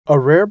A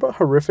rare but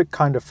horrific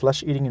kind of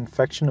flesh-eating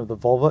infection of the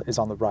vulva is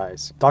on the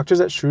rise. Doctors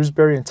at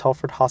Shrewsbury and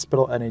Telford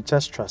Hospital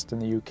NHS Trust in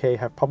the UK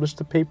have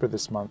published a paper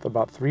this month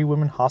about 3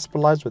 women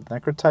hospitalized with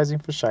necrotizing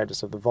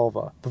fasciitis of the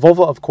vulva. The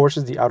vulva, of course,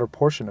 is the outer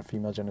portion of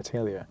female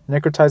genitalia.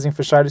 Necrotizing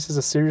fasciitis is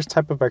a serious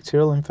type of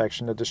bacterial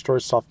infection that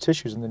destroys soft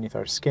tissues underneath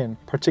our skin,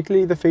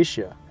 particularly the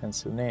fascia,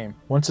 hence the name.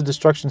 Once the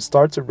destruction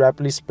starts, it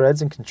rapidly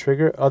spreads and can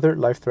trigger other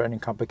life-threatening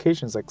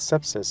complications like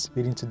sepsis,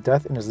 leading to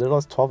death in as little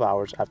as 12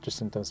 hours after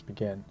symptoms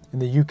begin. In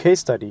the UK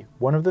study,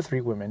 one of the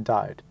 3 women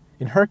died.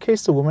 In her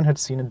case, the woman had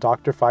seen a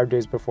doctor 5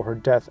 days before her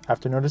death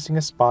after noticing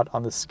a spot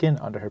on the skin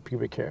under her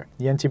pubic hair.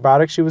 The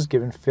antibiotics she was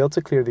given failed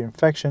to clear the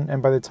infection,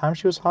 and by the time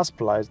she was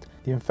hospitalized,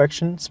 the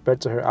infection spread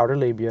to her outer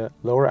labia,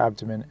 lower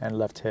abdomen, and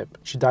left hip.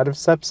 She died of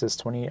sepsis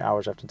 28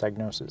 hours after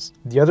diagnosis.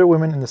 The other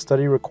women in the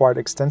study required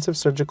extensive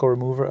surgical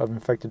removal of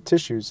infected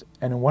tissues,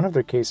 and in one of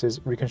their cases,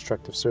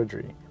 reconstructive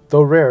surgery.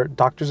 Though rare,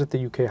 doctors at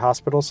the UK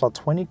hospital saw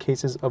 20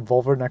 cases of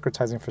vulvar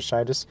necrotizing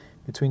fasciitis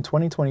between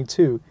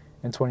 2022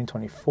 and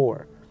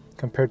 2024,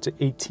 compared to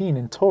 18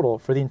 in total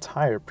for the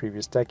entire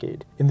previous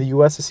decade. In the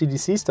US, a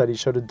CDC study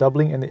showed a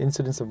doubling in the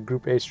incidence of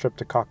group A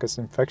streptococcus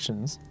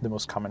infections, the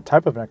most common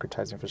type of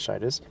necrotizing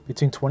fasciitis,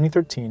 between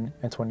 2013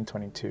 and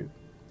 2022.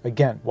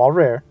 Again, while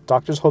rare,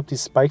 doctors hope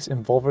these spikes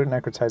in vulvar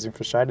necrotizing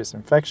fasciitis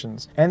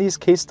infections and these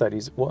case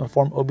studies will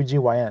inform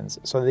OBGYNs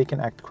so that they can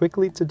act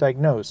quickly to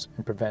diagnose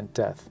and prevent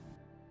death.